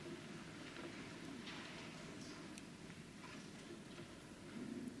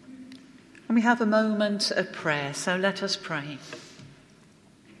And we have a moment of prayer, so let us pray.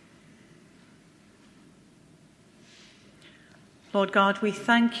 Lord God, we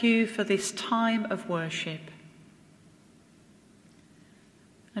thank you for this time of worship.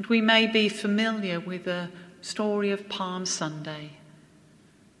 And we may be familiar with the story of Palm Sunday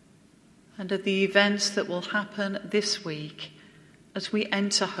and of the events that will happen this week as we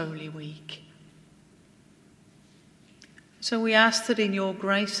enter Holy Week. So we ask that in your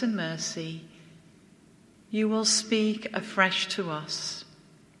grace and mercy, you will speak afresh to us,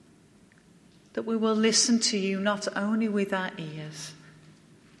 that we will listen to you not only with our ears,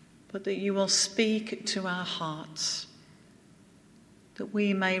 but that you will speak to our hearts, that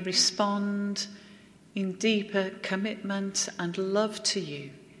we may respond in deeper commitment and love to you.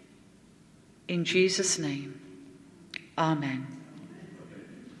 In Jesus' name, amen.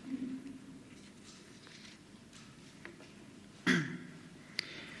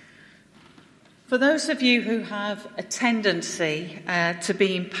 For those of you who have a tendency to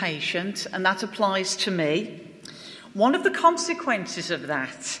be impatient, and that applies to me, one of the consequences of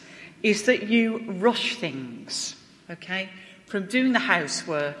that is that you rush things, okay? From doing the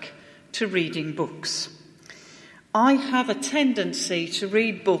housework to reading books. I have a tendency to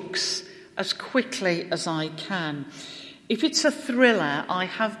read books as quickly as I can. If it's a thriller, I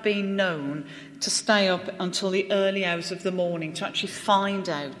have been known to stay up until the early hours of the morning to actually find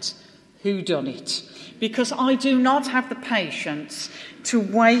out who done it, because I do not have the patience to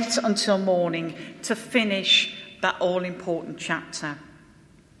wait until morning to finish that all-important chapter.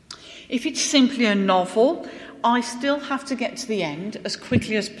 If it's simply a novel, I still have to get to the end as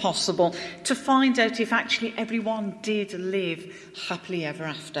quickly as possible to find out if actually everyone did live happily ever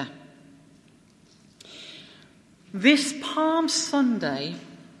after. This Palm Sunday,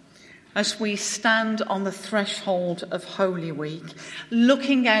 as we stand on the threshold of Holy Week,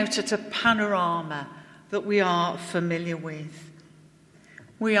 looking out at a panorama that we are familiar with,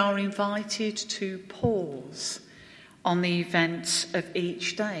 we are invited to pause on the events of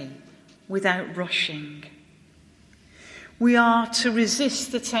each day without rushing. We are to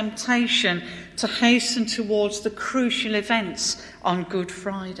resist the temptation to hasten towards the crucial events on Good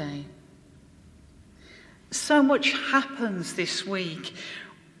Friday. So much happens this week.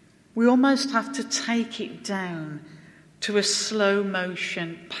 We almost have to take it down to a slow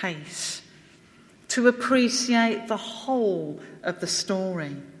motion pace to appreciate the whole of the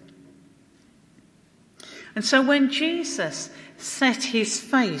story. And so when Jesus set his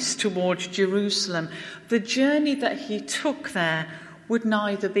face towards Jerusalem, the journey that he took there would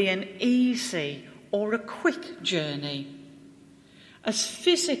neither be an easy or a quick journey, as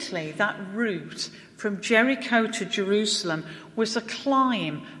physically that route from Jericho to Jerusalem was a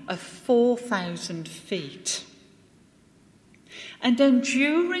climb of 4,000 feet. And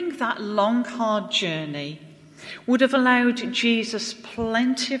enduring that long, hard journey would have allowed Jesus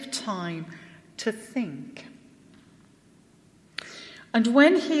plenty of time to think. And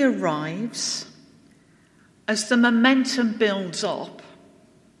when he arrives, as the momentum builds up,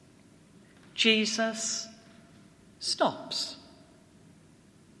 Jesus stops.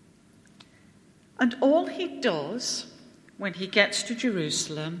 And all he does when he gets to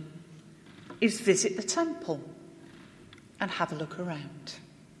Jerusalem is visit the temple and have a look around.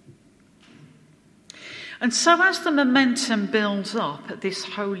 And so as the momentum builds up at this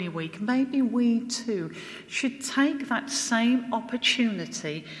Holy Week, maybe we too should take that same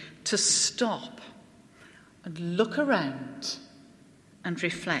opportunity to stop and look around and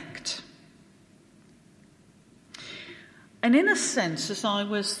reflect. And in a sense, as I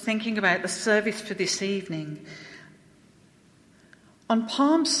was thinking about the service for this evening, on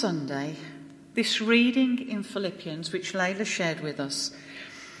Palm Sunday, this reading in Philippians, which Layla shared with us,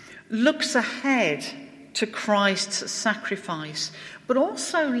 looks ahead to Christ's sacrifice, but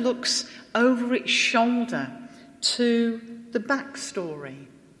also looks over its shoulder to the backstory.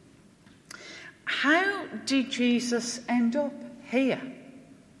 How did Jesus end up here?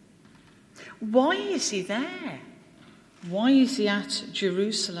 Why is he there? Why is he at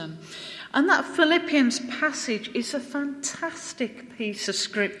Jerusalem? And that Philippians passage is a fantastic piece of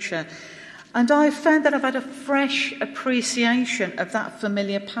scripture. And I found that I've had a fresh appreciation of that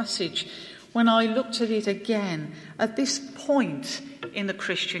familiar passage when I looked at it again at this point in the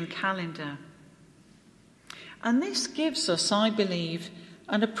Christian calendar. And this gives us, I believe,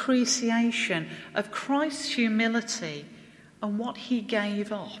 an appreciation of Christ's humility and what he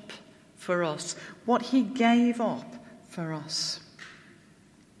gave up for us, what he gave up for us.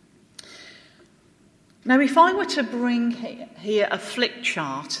 Now, if I were to bring here a flick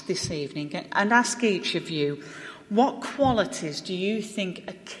chart this evening and ask each of you, what qualities do you think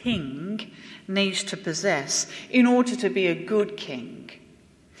a king needs to possess in order to be a good king?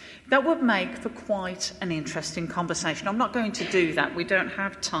 That would make for quite an interesting conversation. I'm not going to do that, we don't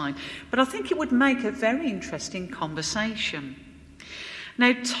have time. But I think it would make a very interesting conversation.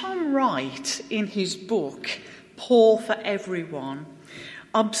 Now, Tom Wright, in his book, Paul for Everyone,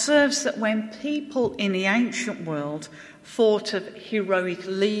 observes that when people in the ancient world thought of heroic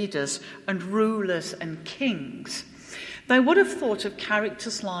leaders and rulers and kings, they would have thought of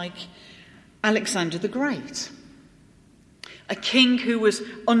characters like Alexander the Great, a king who was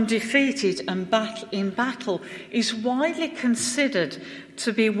undefeated and in battle is widely considered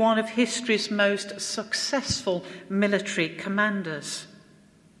to be one of history's most successful military commanders.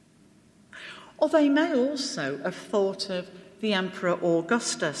 Or they may also have thought of the Emperor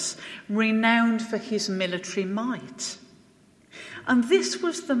Augustus, renowned for his military might. And this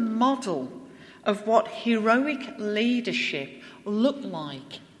was the model of what heroic leadership looked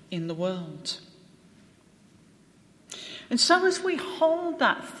like in the world. And so as we hold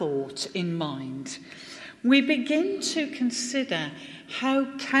that thought in mind, we begin to consider how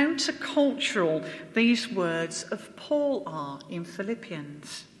countercultural these words of Paul are in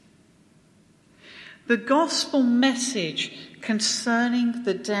Philippians. The gospel message concerning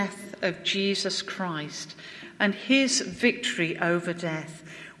the death of Jesus Christ and his victory over death,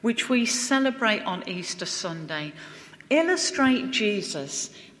 which we celebrate on Easter Sunday, illustrate Jesus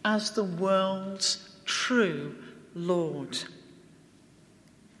as the world's true Lord.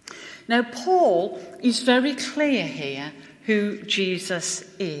 Now, Paul is very clear here who Jesus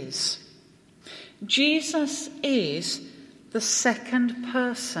is. Jesus is the second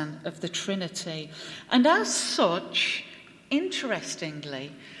person of the Trinity. And as such,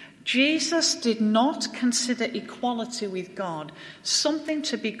 interestingly, Jesus did not consider equality with God something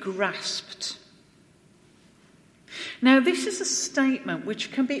to be grasped. Now, this is a statement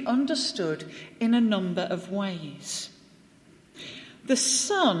which can be understood in a number of ways. The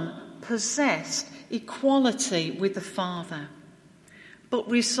Son possessed equality with the Father, but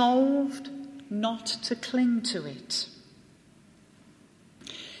resolved not to cling to it.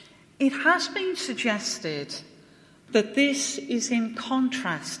 It has been suggested that this is in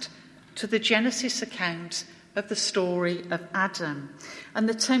contrast to the Genesis account of the story of Adam and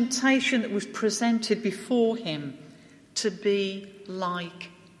the temptation that was presented before him to be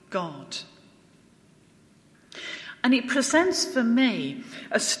like God. And it presents for me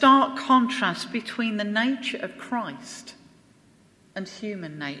a stark contrast between the nature of Christ and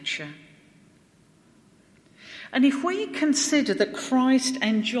human nature. And if we consider that Christ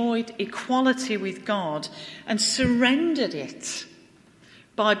enjoyed equality with God and surrendered it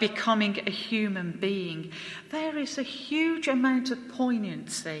by becoming a human being, there is a huge amount of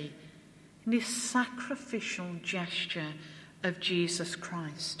poignancy in this sacrificial gesture of Jesus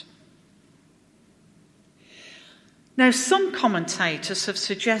Christ. Now, some commentators have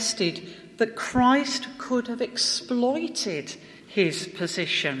suggested that Christ could have exploited his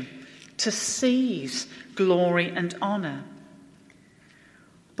position to seize glory and honour.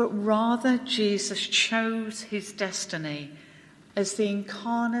 But rather, Jesus chose his destiny as the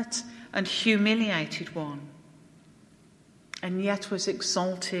incarnate and humiliated one, and yet was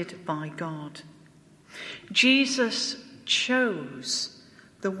exalted by God. Jesus chose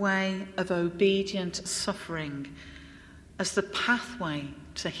the way of obedient suffering as the pathway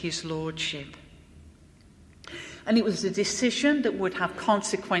to his lordship. And it was a decision that would have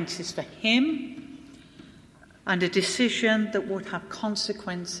consequences for him and a decision that would have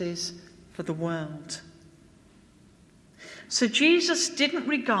consequences for the world. So Jesus didn't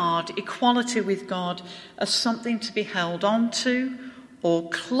regard equality with God as something to be held on to or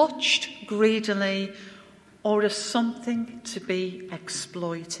clutched greedily or as something to be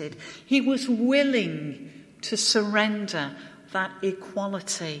exploited. He was willing to surrender that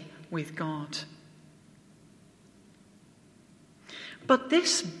equality with God. But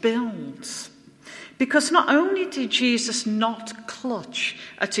this builds, because not only did Jesus not clutch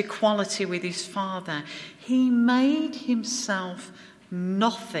at equality with his Father, he made himself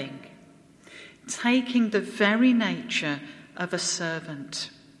nothing, taking the very nature of a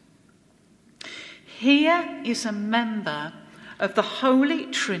servant. Here is a member of the Holy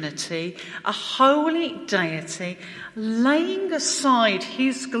Trinity, a holy deity, laying aside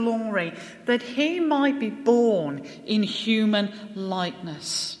his glory that he might be born in human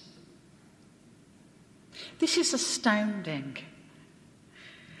likeness. This is astounding.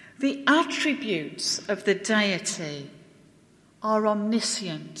 The attributes of the deity are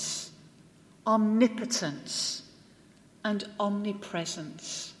omniscience, omnipotence, and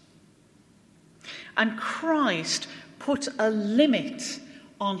omnipresence. And Christ put a limit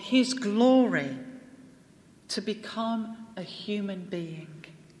on his glory to become a human being.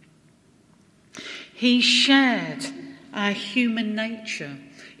 He shared our human nature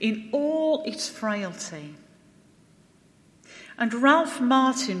in all its frailty. And Ralph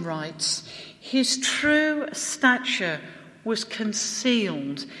Martin writes, his true stature was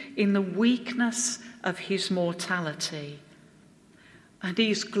concealed in the weakness of his mortality, and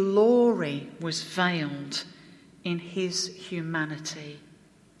his glory was veiled in his humanity.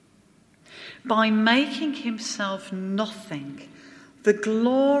 By making himself nothing, the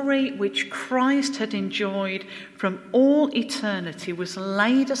glory which Christ had enjoyed from all eternity was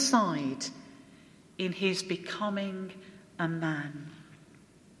laid aside in his becoming a man.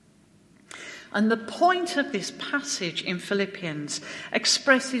 And the point of this passage in Philippians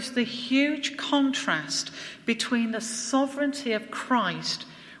expresses the huge contrast between the sovereignty of Christ,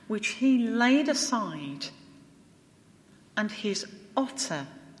 which he laid aside, and his utter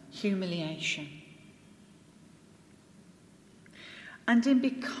humiliation. And in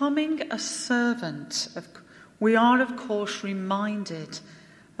becoming a servant, we are, of course, reminded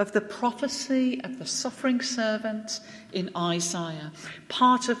of the prophecy of the suffering servant in Isaiah,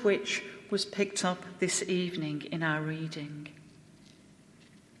 part of which was picked up this evening in our reading.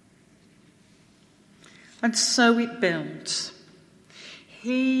 And so it builds.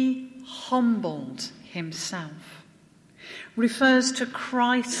 He humbled himself. Refers to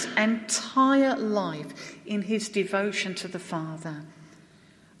Christ's entire life in his devotion to the Father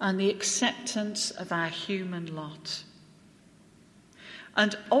and the acceptance of our human lot.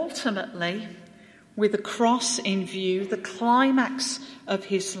 And ultimately, with the cross in view, the climax of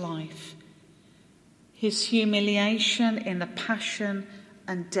his life, his humiliation in the passion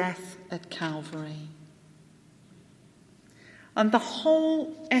and death at Calvary. And the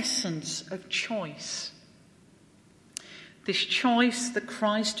whole essence of choice, this choice that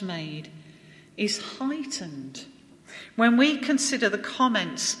Christ made, is heightened when we consider the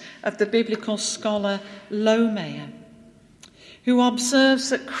comments of the biblical scholar Lohmeyer, who observes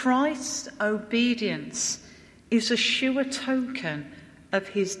that Christ's obedience is a sure token of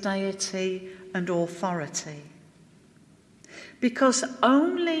his deity and authority, because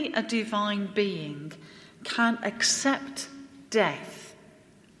only a divine being can accept death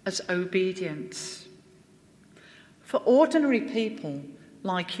as obedience. For ordinary people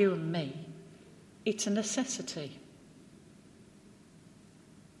like you and me, it's a necessity.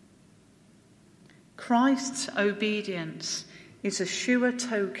 Christ's obedience is a sure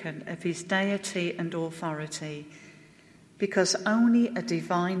token of his deity and authority, because only a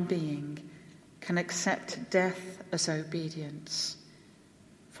divine being can accept death as obedience.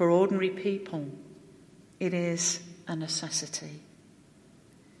 For ordinary people, it is a necessity.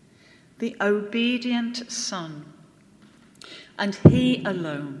 The obedient Son, and he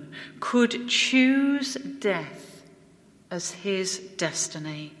alone, could choose death as his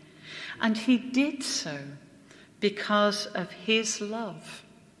destiny, and he did so because of his love.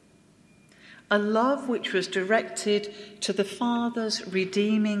 A love which was directed to the Father's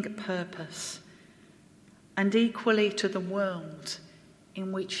redeeming purpose, and equally to the world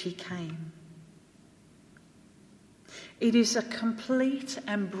in which he came. It is a complete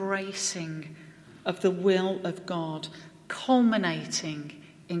embracing of the will of God, culminating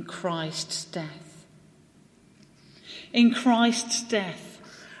in Christ's death. In Christ's death,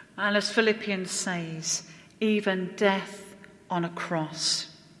 and as Philippians says, even death on a cross.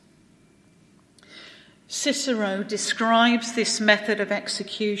 Cicero describes this method of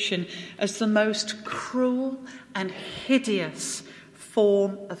execution as the most cruel and hideous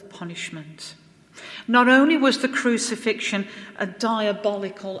form of punishment. Not only was the crucifixion a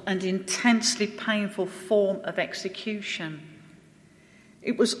diabolical and intensely painful form of execution,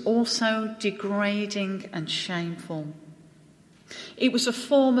 it was also degrading and shameful. It was a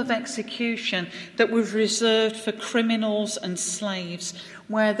form of execution that was reserved for criminals and slaves,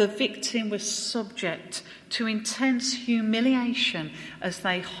 where the victim was subject to intense humiliation as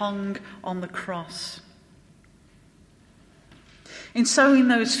they hung on the cross. And so in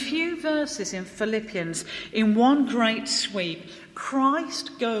those few verses in Philippians, in one great sweep,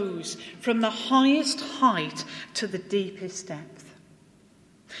 Christ goes from the highest height to the deepest depth,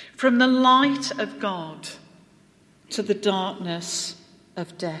 from the light of God to the darkness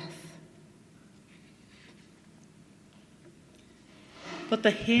of death. But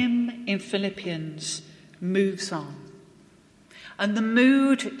the hymn in Philippians moves on, and the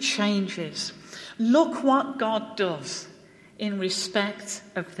mood changes. Look what God does in respect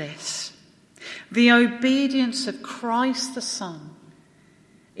of this. The obedience of Christ the Son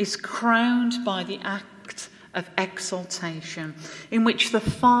is crowned by the act of exaltation, in which the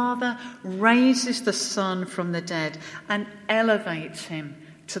Father raises the Son from the dead and elevates him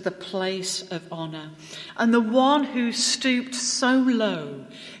to the place of honour. And the one who stooped so low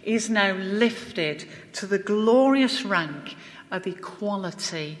is now lifted to the glorious rank of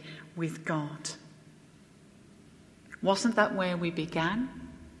equality with God. Wasn't that where we began?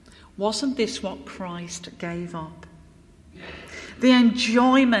 Wasn't this what Christ gave up? The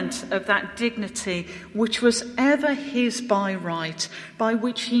enjoyment of that dignity which was ever his by right, by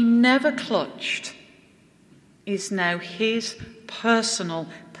which he never clutched, is now his personal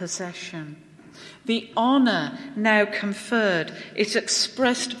possession. The honour now conferred is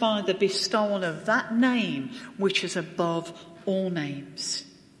expressed by the bestowal of that name which is above all names.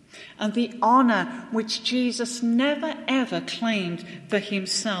 And the honour which Jesus never ever claimed for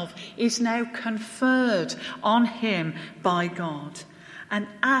himself is now conferred on him by God. And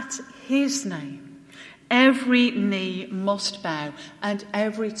at his name, every knee must bow and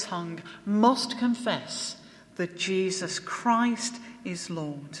every tongue must confess that Jesus Christ is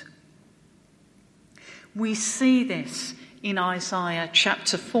Lord. We see this in Isaiah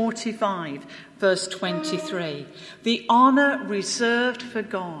chapter 45, verse 23. The honour reserved for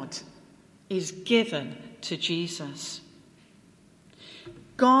God is given to Jesus.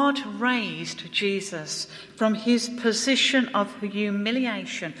 God raised Jesus from his position of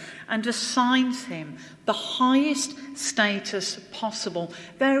humiliation and assigns him the highest status possible.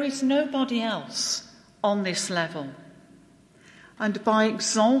 There is nobody else on this level. And by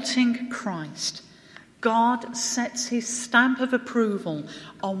exalting Christ, God sets his stamp of approval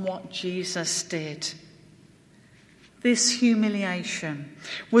on what Jesus did. This humiliation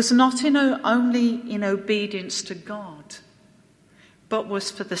was not only in obedience to God, but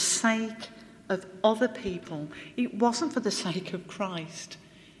was for the sake of other people. It wasn't for the sake of Christ.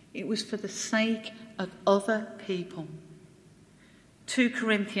 It was for the sake of other people. 2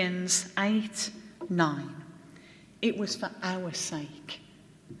 Corinthians 8:9. It was for our sake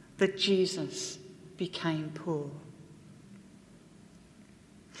that Jesus became poor.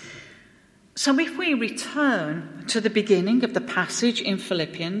 So if we return to the beginning of the passage in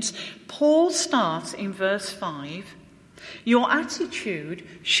Philippians, Paul starts in verse 5. Your attitude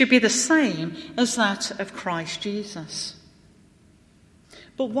should be the same as that of Christ Jesus.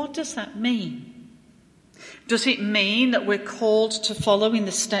 But what does that mean? Does it mean that we're called to follow in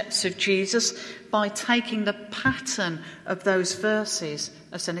the steps of Jesus by taking the pattern of those verses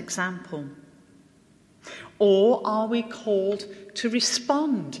as an example? Or are we called to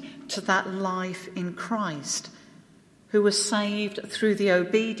respond to that life in Christ, who was saved through the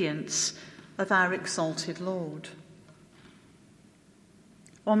obedience of our exalted Lord?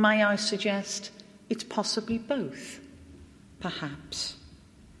 Or may I suggest it's possibly both, perhaps.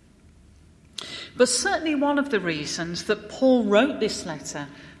 But certainly one of the reasons that Paul wrote this letter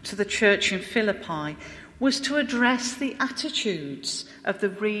to the church in Philippi was to address the attitudes of the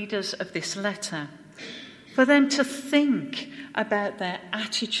readers of this letter, for them to think about their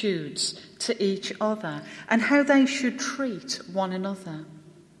attitudes to each other and how they should treat one another.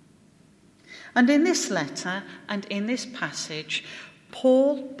 And in this letter and in this passage,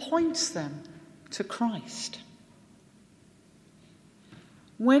 Paul points them to Christ.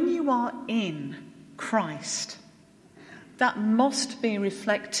 When you are in Christ, that must be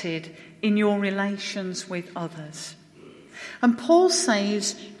reflected in your relations with others. And Paul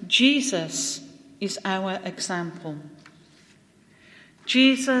says Jesus is our example.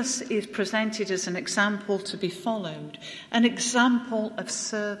 Jesus is presented as an example to be followed, an example of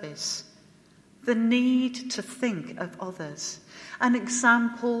service, the need to think of others, an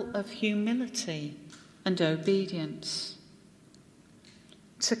example of humility and obedience.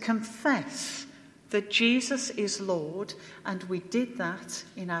 To confess that Jesus is Lord, and we did that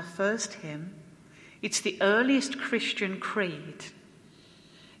in our first hymn, it's the earliest Christian creed,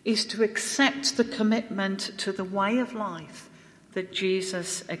 is to accept the commitment to the way of life that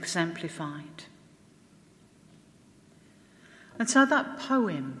Jesus exemplified. And so that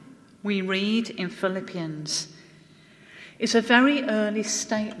poem we read in Philippians is a very early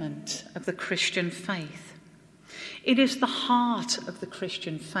statement of the Christian faith. It is the heart of the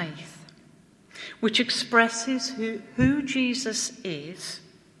Christian faith, which expresses who Jesus is,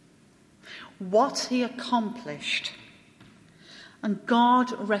 what he accomplished, and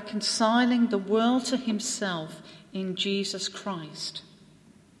God reconciling the world to himself in Jesus Christ.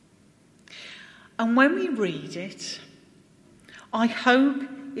 And when we read it, I hope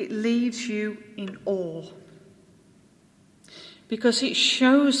it leaves you in awe, because it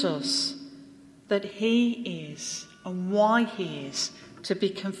shows us that he is and why he is to be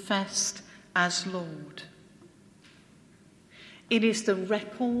confessed as Lord. It is the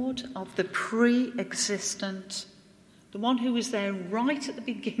record of the pre-existent, the one who was there right at the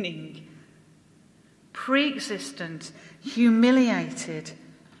beginning, pre-existent, humiliated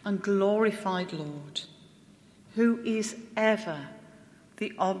and glorified Lord, who is ever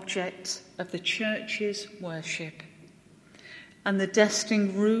the object of the church's worship and the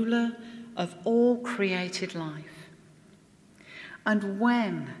destined ruler of all created life. And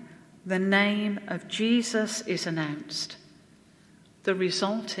when the name of Jesus is announced, the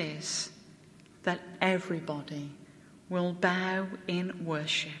result is that everybody will bow in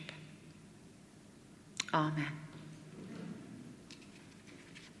worship. Amen.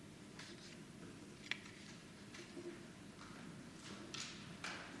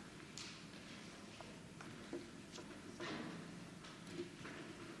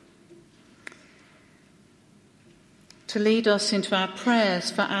 To lead us into our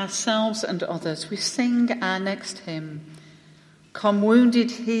prayers for ourselves and others, we sing our next hymn. Come, wounded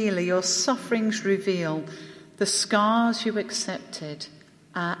healer, your sufferings reveal the scars you accepted,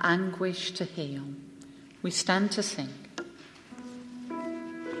 our anguish to heal. We stand to sing.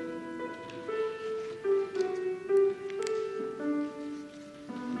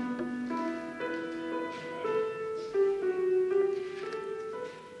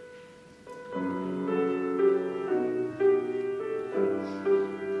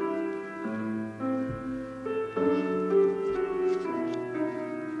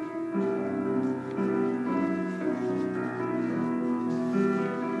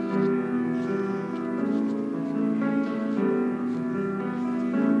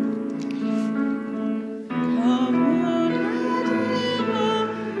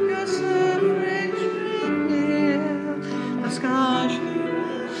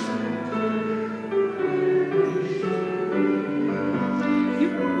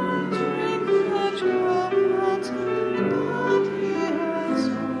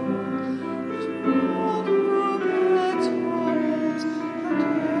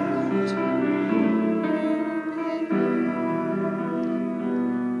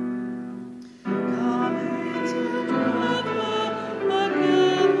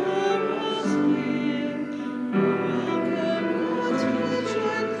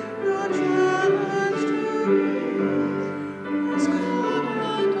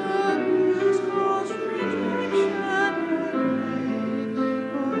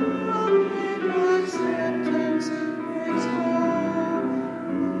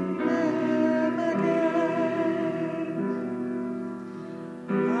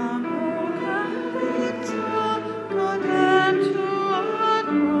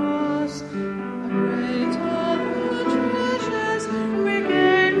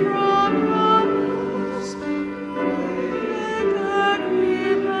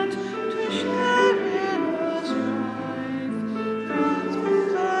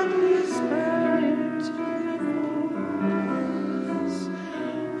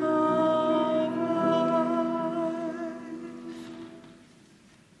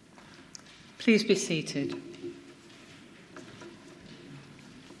 Please be seated.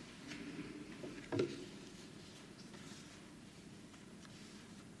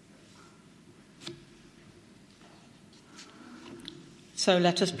 So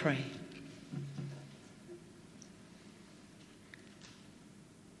let us pray.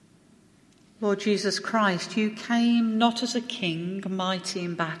 Lord Jesus Christ, you came not as a king mighty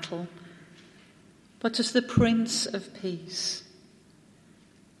in battle, but as the Prince of Peace,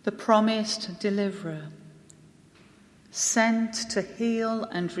 the promised deliverer, sent to heal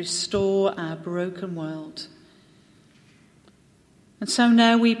and restore our broken world. And so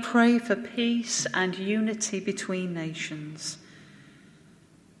now we pray for peace and unity between nations.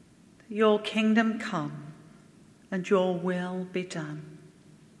 That your kingdom come and your will be done.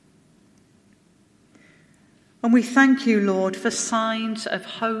 And we thank you, Lord, for signs of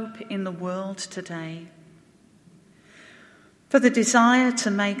hope in the world today, for the desire to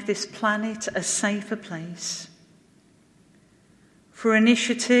make this planet a safer place, for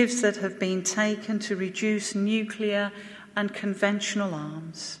initiatives that have been taken to reduce nuclear and conventional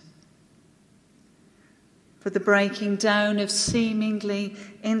arms, for the breaking down of seemingly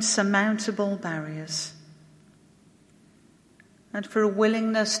insurmountable barriers, and for a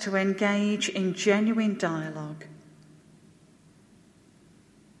willingness to engage in genuine dialogue.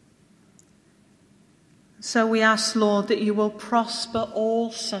 So we ask, Lord, that you will prosper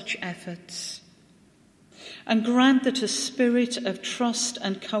all such efforts and grant that a spirit of trust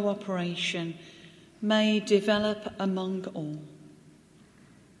and cooperation may develop among all.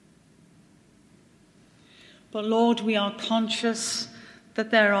 But Lord, we are conscious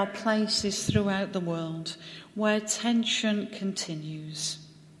that there are places throughout the world where tension continues.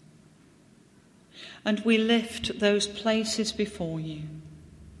 And we lift those places before you.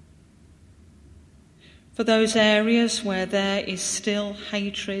 For those areas where there is still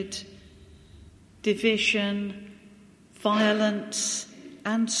hatred, division, violence,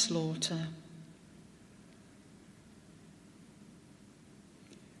 and slaughter.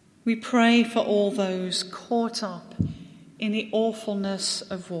 We pray for all those caught up in the awfulness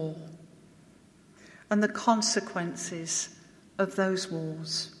of war and the consequences of those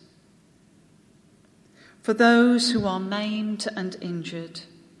wars. For those who are maimed and injured,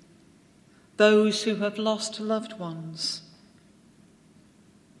 those who have lost loved ones,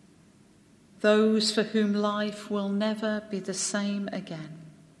 those for whom life will never be the same again.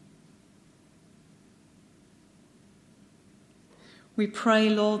 We pray,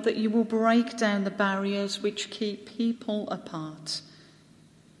 Lord, that you will break down the barriers which keep people apart,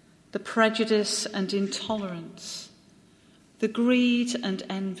 the prejudice and intolerance, the greed and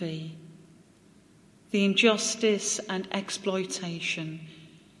envy, the injustice and exploitation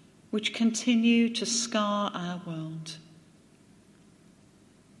which continue to scar our world.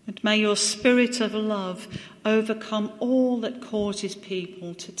 And may your spirit of love overcome all that causes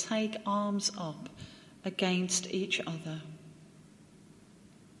people to take arms up against each other.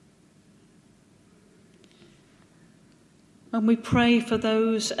 And we pray for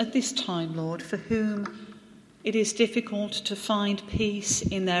those at this time, Lord, for whom it is difficult to find peace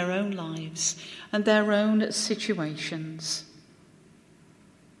in their own lives and their own situations.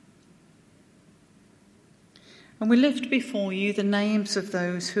 And we lift before you the names of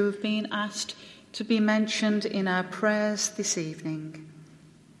those who have been asked to be mentioned in our prayers this evening.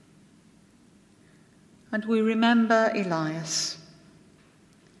 And we remember Elias,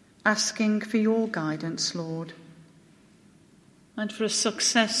 asking for your guidance, Lord, and for a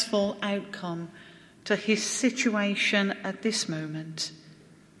successful outcome to his situation at this moment,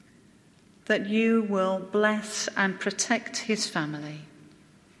 that you will bless and protect his family.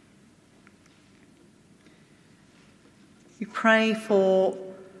 We pray for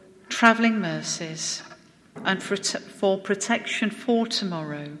travelling mercies and for protection for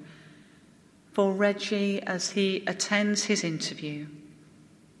tomorrow, for Reggie as he attends his interview.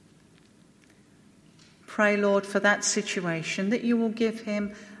 Pray, Lord, for that situation, that you will give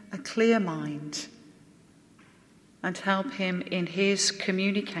him a clear mind and help him in his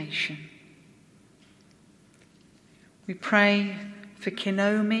communication. We pray for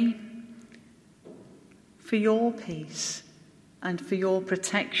Kinomi, for your peace and for your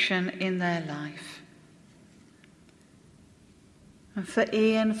protection in their life. And for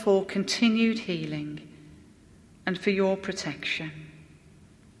Ian, for continued healing and for your protection.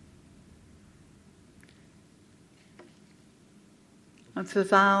 And for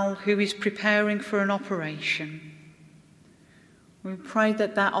Val, who is preparing for an operation. We pray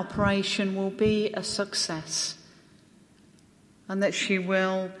that that operation will be a success and that she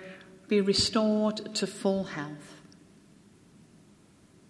will be restored to full health.